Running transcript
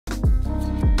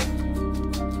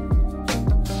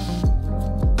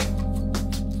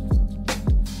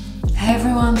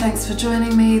everyone, thanks for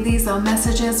joining me. These are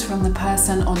messages from the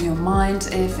person on your mind.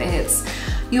 If it's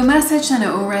your message, then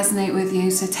it will resonate with you,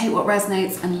 so take what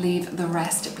resonates and leave the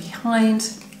rest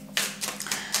behind.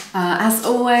 As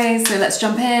always, so let's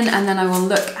jump in and then I will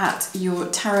look at your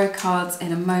tarot cards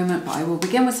in a moment, but I will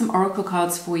begin with some oracle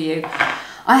cards for you.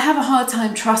 I have a hard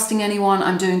time trusting anyone.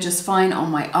 I'm doing just fine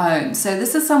on my own. So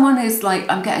this is someone who's like,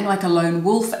 I'm getting like a lone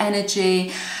wolf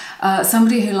energy.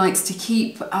 Somebody who likes to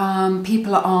keep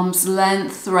people at arm's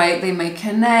length, right? They may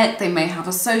connect, they may have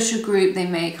a social group, they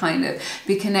may kind of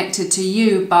be connected to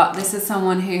you, but this is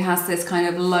someone who has this kind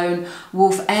of lone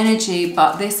wolf energy,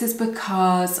 but this is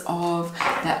because of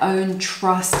their own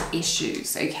trust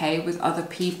issues, okay, with other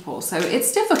people. So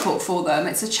it's difficult for them.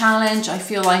 It's a challenge. I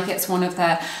feel like it's one of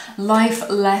their life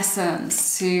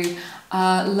lessons to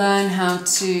learn how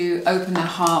to open their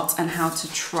heart and how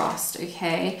to trust,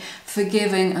 okay?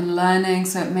 Forgiving and learning.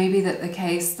 So it may be that the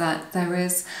case that there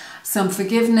is some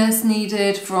forgiveness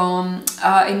needed from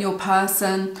in your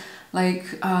person, like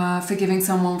forgiving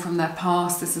someone from their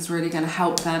past. This is really going to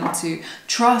help them to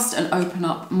trust and open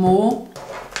up more,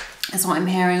 is what I'm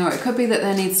hearing. Or it could be that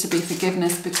there needs to be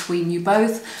forgiveness between you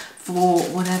both for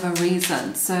whatever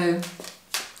reason. So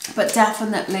but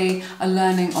definitely a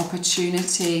learning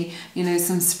opportunity, you know,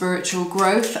 some spiritual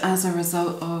growth as a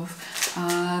result of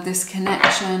this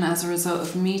connection, as a result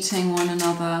of meeting one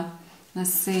another.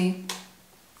 Let's see.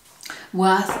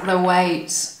 Worth the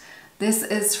wait. This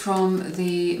is from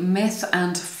the Myth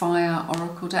and Fire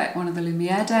Oracle deck, one of the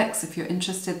Lumiere decks. If you're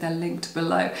interested, they're linked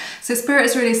below. So Spirit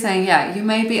is really saying, yeah, you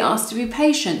may be asked to be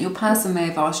patient. Your person may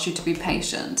have asked you to be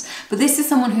patient. But this is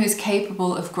someone who is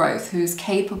capable of growth, who is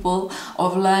capable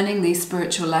of learning these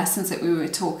spiritual lessons that we were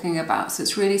talking about. So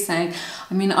it's really saying,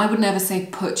 I mean, I would never say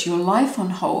put your life on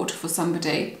hold for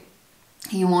somebody.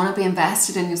 You want to be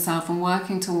invested in yourself and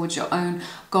working towards your own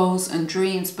goals and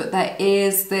dreams, but there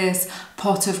is this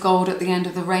pot of gold at the end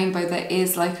of the rainbow. There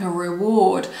is like a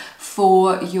reward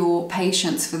for your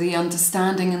patience, for the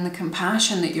understanding and the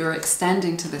compassion that you're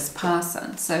extending to this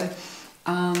person. So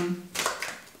that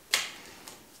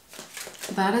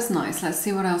is nice. Let's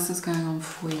see what else is going on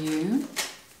for you.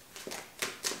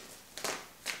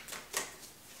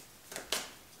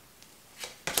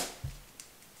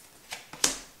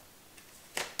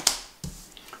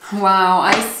 Wow,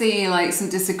 I see like some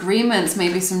disagreements,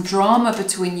 maybe some drama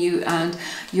between you and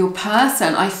your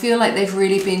person. I feel like they've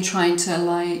really been trying to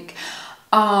like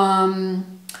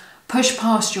push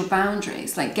past your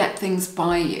boundaries, like get things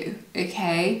by you,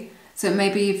 okay? So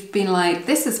maybe you've been like,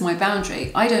 this is my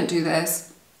boundary, I don't do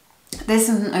this, this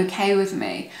isn't okay with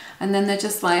me. And then they're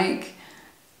just like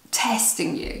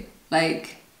testing you,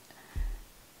 like,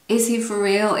 is he for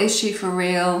real? Is she for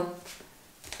real?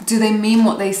 Do they mean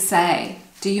what they say?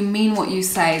 Do you mean what you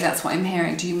say? That's what I'm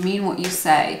hearing. Do you mean what you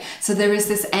say? So there is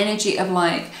this energy of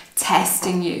like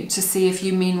testing you to see if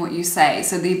you mean what you say.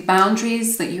 So the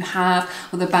boundaries that you have,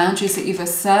 or the boundaries that you've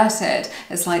asserted,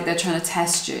 it's like they're trying to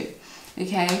test you,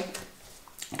 okay?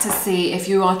 To see if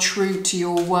you are true to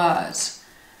your word.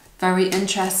 Very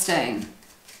interesting.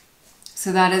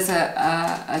 So that is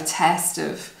a test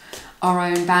of our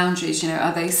own boundaries. You know,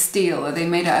 are they steel? Are they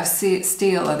made out of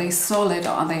steel? Are they solid? Or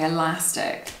are they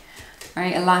elastic?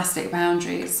 Right, elastic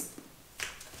boundaries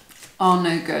are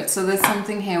no good. So there's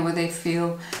something here where it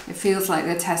feels like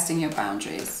they're testing your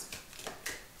boundaries.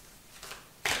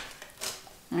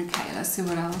 Okay, let's see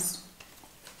what else.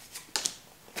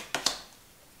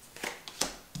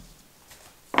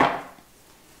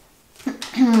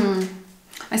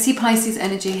 I see Pisces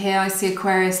energy here. I see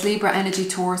Aquarius, Libra energy,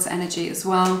 Taurus energy as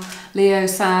well. Leo,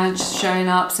 Sag showing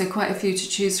up. So quite a few to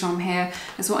choose from here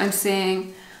is what I'm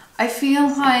seeing. I feel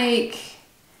like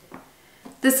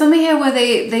there's something here where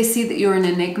they see that you're an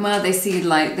enigma. They feel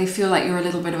like you're a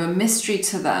little bit of a mystery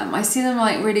to them. I see them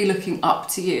like really looking up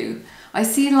to you. I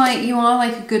see like you are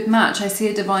like a good match. I see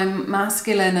a divine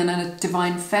masculine and a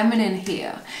divine feminine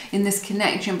here in this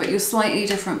connection, but you're slightly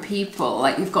different people.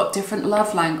 Like you've got different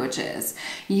love languages.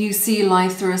 You see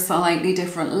life through a slightly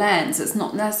different lens. It's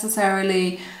not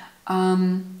necessarily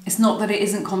it's not that it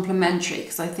isn't complementary,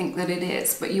 because I think that it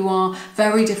is, but you are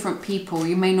very different people.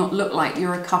 You may not look like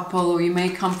you're a couple, or you may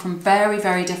come from very,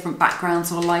 very different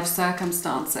backgrounds or life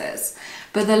circumstances,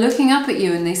 but they're looking up at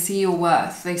you and they see your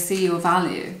worth, they see your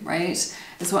value, right?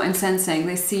 Is what I'm sensing.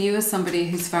 They see you as somebody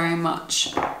who's very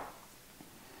much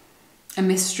a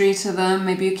mystery to them.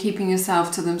 Maybe you're keeping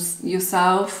yourself to them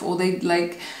yourself, or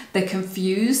they're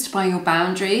confused by your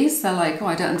boundaries. They're like, oh,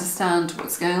 I don't understand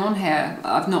what's going on here.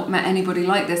 I've not met anybody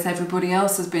like this. Everybody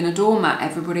else has been a doormat.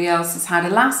 Everybody else has had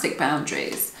elastic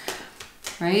boundaries,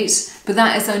 right? But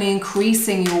that is only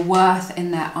increasing your worth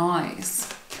in their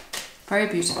eyes. Very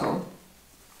beautiful.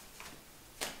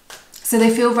 So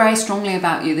they feel very strongly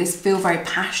about you. They feel very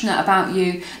passionate about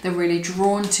you. They're really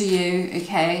drawn to you,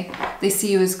 okay? They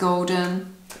see you as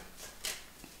golden.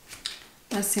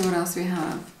 Let's see what else we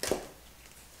have.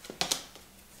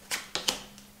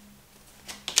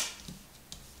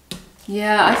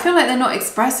 Yeah, I feel like they're not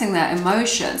expressing their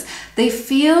emotions. They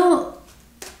feel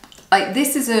like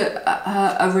this is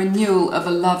a renewal of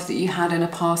a love that you had in a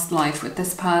past life with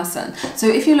this person. So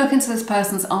if you look into this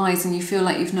person's eyes and you feel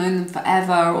like you've known them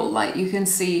forever, or like you can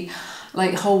see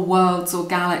like whole worlds or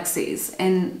galaxies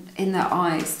in their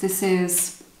eyes, this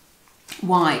is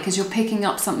why, because you're picking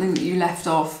up something that you left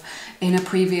off in a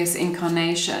previous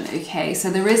incarnation, okay?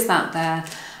 So there is that there,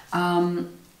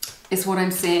 is what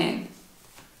I'm seeing.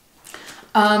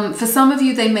 For some of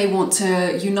you, they may want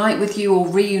to unite with you or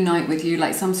reunite with you,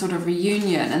 like some sort of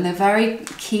reunion, and they're very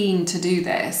keen to do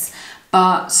this,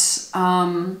 but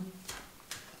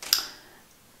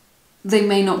they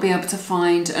may not be able to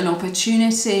find an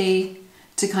opportunity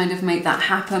to kind of make that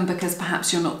happen, because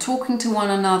perhaps you're not talking to one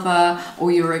another,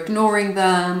 or you're ignoring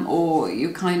them, or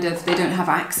you kind of, they don't have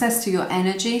access to your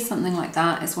energy, something like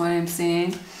that is what I'm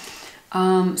seeing.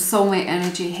 Soulmate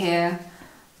energy here.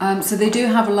 So they do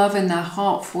have love in their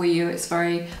heart for you. It's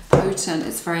very potent,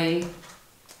 it's very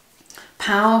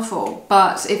powerful,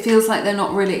 but it feels like they're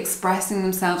not really expressing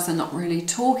themselves. They're not really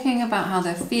talking about how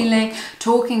they're feeling,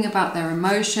 talking about their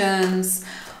emotions,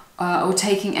 or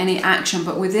taking any action,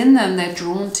 but within them, they're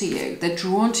drawn to you. They're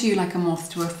drawn to you like a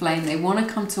moth to a flame. They want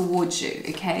to come towards you,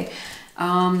 okay?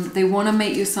 They want to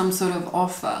make you some sort of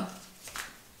offer.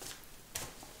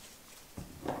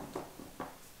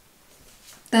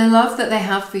 The love that they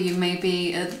have for you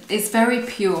is very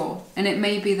pure, and it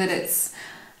may be that it's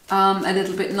a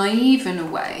little bit naive in a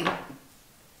way.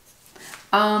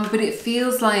 But it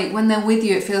feels like when they're with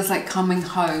you, it feels like coming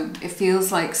home. It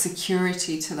feels like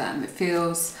security to them. It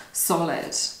feels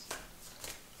solid.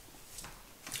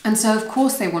 And so of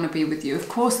course they want to be with you. Of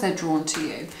course they're drawn to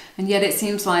you. And yet it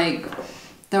seems like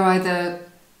they're either,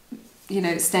 you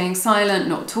know, staying silent,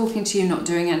 not talking to you, not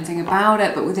doing anything about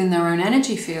it, but within their own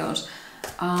energy field.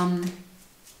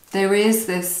 There is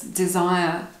this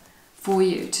desire for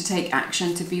you to take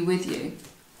action, to be with you.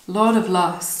 A lot of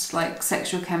lust, like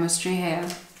sexual chemistry here.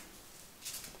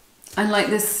 And like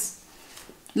this,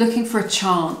 looking for a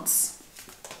chance.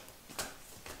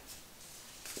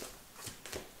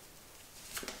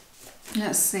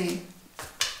 Let's see.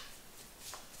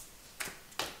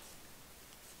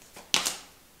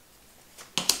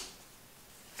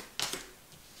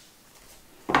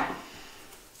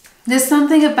 There's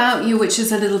something about you which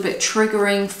is a little bit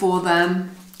triggering for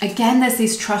them. Again, there's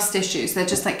these trust issues. They're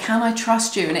just like, can I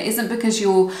trust you? And it isn't because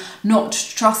you're not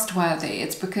trustworthy.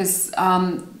 It's because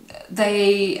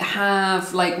they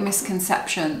have like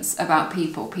misconceptions about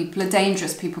people. People are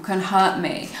dangerous. People can hurt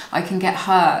me. I can get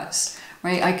hurt,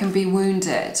 right? I can be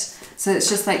wounded. So it's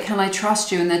just like, can I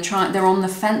trust you? And they're on the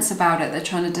fence about it. They're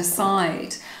trying to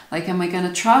decide, like, am I going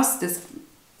to trust this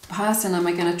person? Am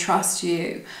I going to trust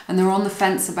you? And they're on the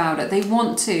fence about it. They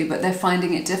want to, but they're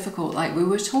finding it difficult, like we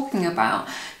were talking about,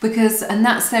 and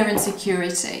that's their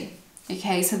insecurity.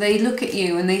 Okay, so they look at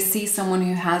you and they see someone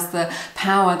who has the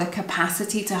power, the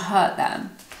capacity to hurt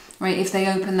them, right? If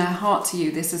they open their heart to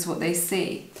you, this is what they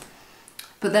see.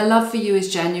 But their love for you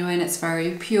is genuine. It's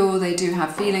very pure. They do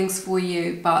have feelings for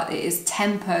you, but it is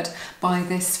tempered by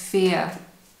this fear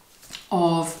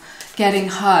of getting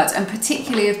hurt, and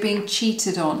particularly of being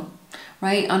cheated on,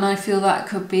 right? And I feel that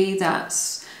could be that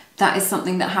is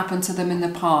something that happened to them in the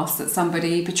past, that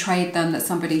somebody betrayed them, that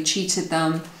somebody cheated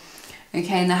them,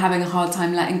 okay? And they're having a hard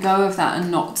time letting go of that, and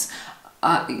not,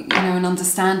 you know, and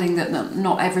understanding that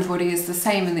not everybody is the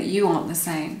same, and that you aren't the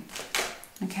same,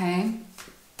 okay?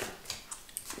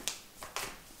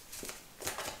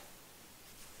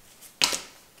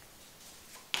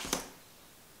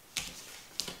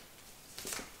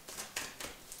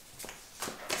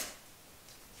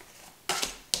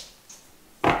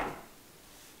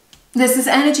 There's this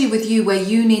energy with you where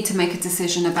you need to make a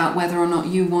decision about whether or not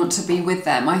you want to be with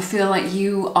them. I feel like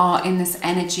you are in this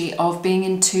energy of being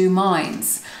in two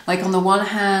minds. Like on the one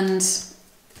hand,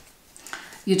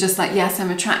 you're just like, yes,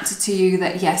 I'm attracted to you,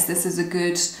 that yes, this is a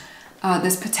good,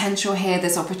 there's potential here,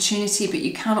 there's opportunity, but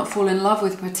you cannot fall in love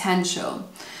with potential.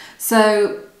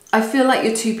 So I feel like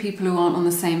you're two people who aren't on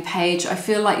the same page. I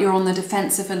feel like you're on the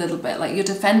defensive a little bit, like you're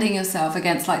defending yourself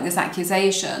against like this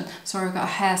accusation. Sorry, I've got a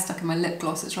hair stuck in my lip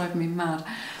gloss, it's driving me mad.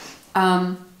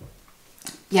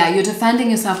 Yeah, you're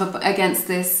defending yourself against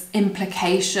this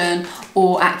implication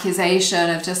or accusation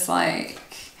of just like,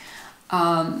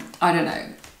 I don't know,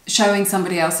 showing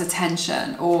somebody else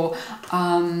attention, or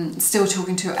still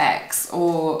talking to your ex,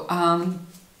 or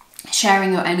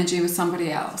sharing your energy with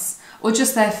somebody else, or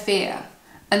just their fear.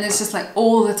 And it's just like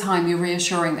all the time you're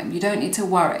reassuring them, you don't need to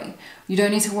worry. You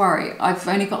don't need to worry. I've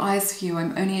only got eyes for you.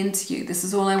 I'm only into you. This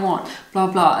is all I want. Blah,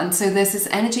 blah. And so there's this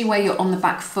energy where you're on the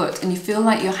back foot and you feel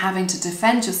like you're having to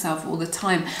defend yourself all the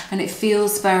time. And it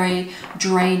feels very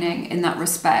draining in that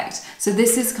respect. So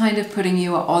this is kind of putting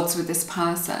you at odds with this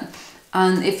person.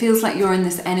 And it feels like you're in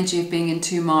this energy of being in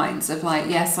two minds of like,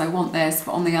 yes, I want this.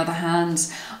 But on the other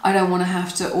hand, I don't want to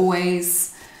have to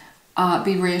always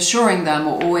be reassuring them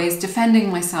or always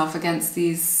defending myself against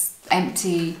these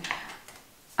empty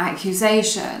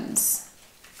accusations,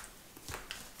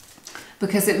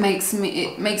 because it makes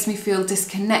me feel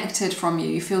disconnected from you.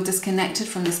 You feel disconnected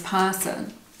from this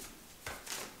person.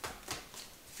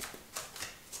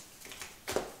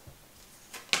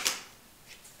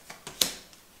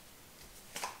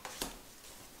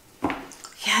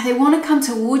 Yeah, they want to come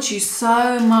towards you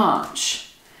so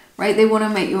much, right? They want to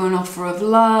make you an offer of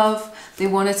love. They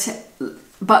want to,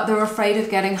 but they're afraid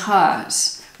of getting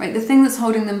hurt. Right, the thing that's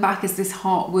holding them back is this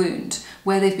heart wound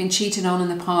where they've been cheated on in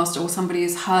the past, or somebody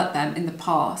has hurt them in the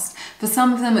past. For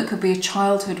some of them, it could be a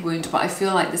childhood wound, but I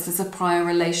feel like this is a prior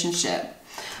relationship.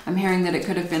 I'm hearing that it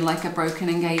could have been like a broken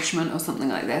engagement or something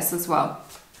like this as well.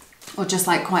 Or just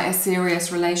like quite a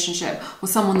serious relationship, or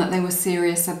someone that they were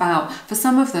serious about. For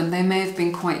some of them, they may have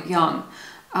been quite young.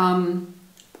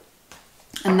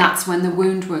 And that's when the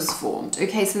wound was formed.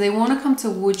 Okay, so they want to come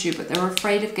towards you, but they're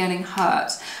afraid of getting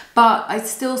hurt. But I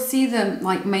still see them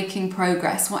like making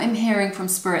progress. What I'm hearing from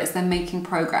Spirit is they're making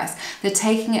progress. They're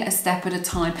taking it a step at a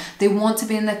time. They want to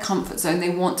be in their comfort zone.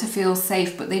 They want to feel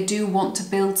safe, but they do want to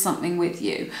build something with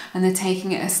you. And they're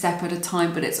taking it a step at a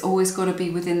time, but it's always got to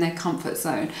be within their comfort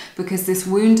zone, because this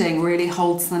wounding really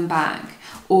holds them back,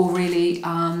 or really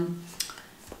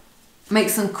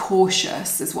makes them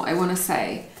cautious, is what I want to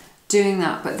say. Doing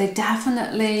that, but they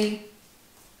definitely,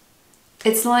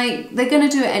 it's like they're going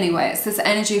to do it anyway. It's this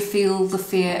energy of feel the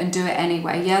fear and do it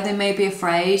anyway. Yeah, they may be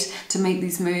afraid to make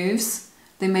these moves.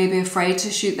 They may be afraid to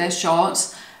shoot their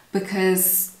shot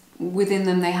because within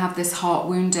them they have this heart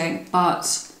wounding.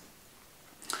 But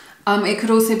it could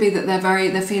also be that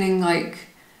they're feeling like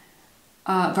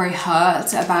very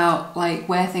hurt about like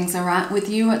where things are at with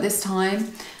you at this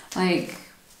time.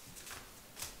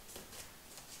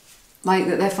 Like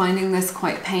that they're finding this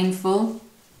quite painful,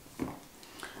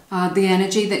 the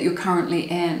energy that you're currently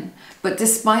in. But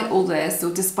despite all this,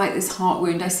 or despite this heart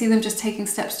wound, I see them just taking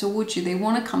steps towards you. They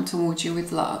want to come towards you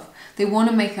with love. They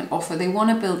want to make an offer. They want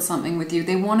to build something with you.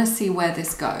 They want to see where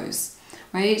this goes,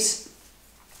 right?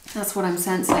 That's what I'm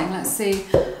sensing. Let's see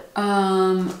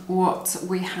what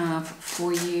we have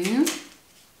for you.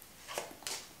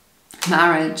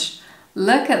 Marriage.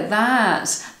 Look at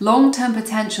that. Long-term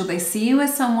potential. They see you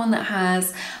as someone that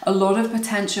has a lot of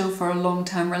potential for a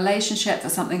long-term relationship, for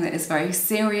something that is very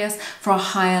serious, for a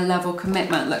higher level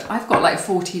commitment. Look, I've got like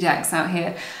 40 decks out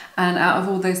here, and out of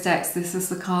all those decks, this is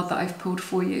the card that I've pulled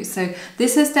for you. So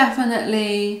this is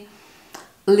definitely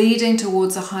leading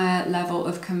towards a higher level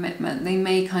of commitment. They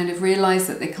may kind of realize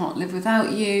that they can't live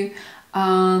without you.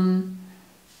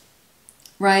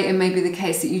 Right, it may be the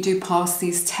case that you do pass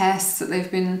these tests that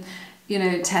they've been, you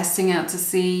know, testing out to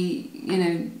see, you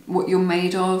know, what you're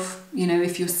made of, you know,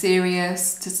 if you're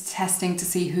serious, just testing to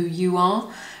see who you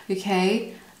are,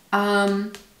 okay?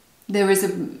 There is a,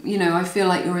 you know, I feel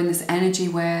like you're in this energy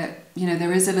where, you know,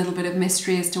 there is a little bit of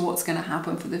mystery as to what's going to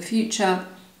happen for the future,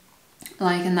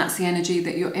 like, and that's the energy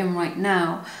that you're in right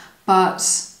now.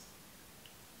 But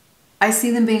I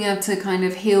see them being able to kind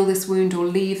of heal this wound or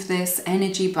leave this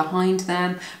energy behind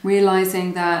them,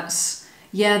 realizing that,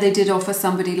 yeah, they did offer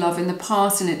somebody love in the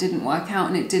past and it didn't work out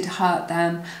and it did hurt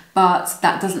them, but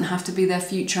that doesn't have to be their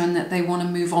future, and that they want to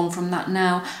move on from that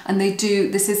now. And they do,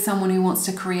 this is someone who wants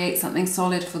to create something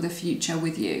solid for the future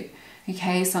with you,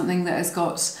 okay? Something that has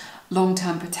got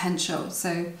long-term potential.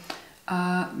 So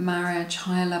marriage,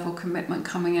 higher level commitment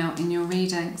coming out in your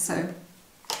reading. So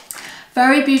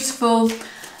very beautiful.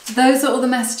 Those are all the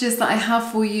messages that I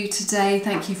have for you today.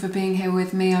 Thank you for being here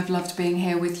with me. I've loved being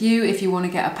here with you. If you want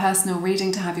to get a personal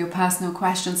reading to have your personal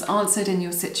questions answered in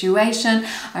your situation,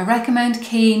 I recommend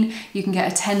Keen. You can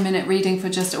get a 10-minute reading for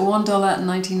just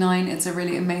 $1.99. It's a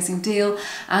really amazing deal.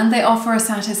 And they offer a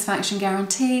satisfaction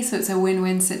guarantee, so it's a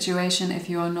win-win situation. If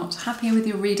you are not happy with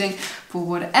your reading for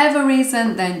whatever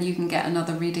reason, then you can get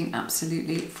another reading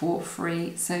absolutely for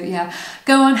free. So yeah,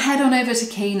 go on, head on over to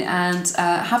Keen and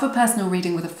have a personal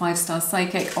reading with a 5-star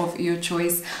psychic of your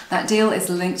choice. That deal is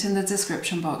linked in the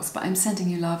description box, but I'm sending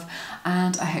you love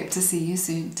and I hope to see you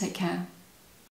soon. Take care.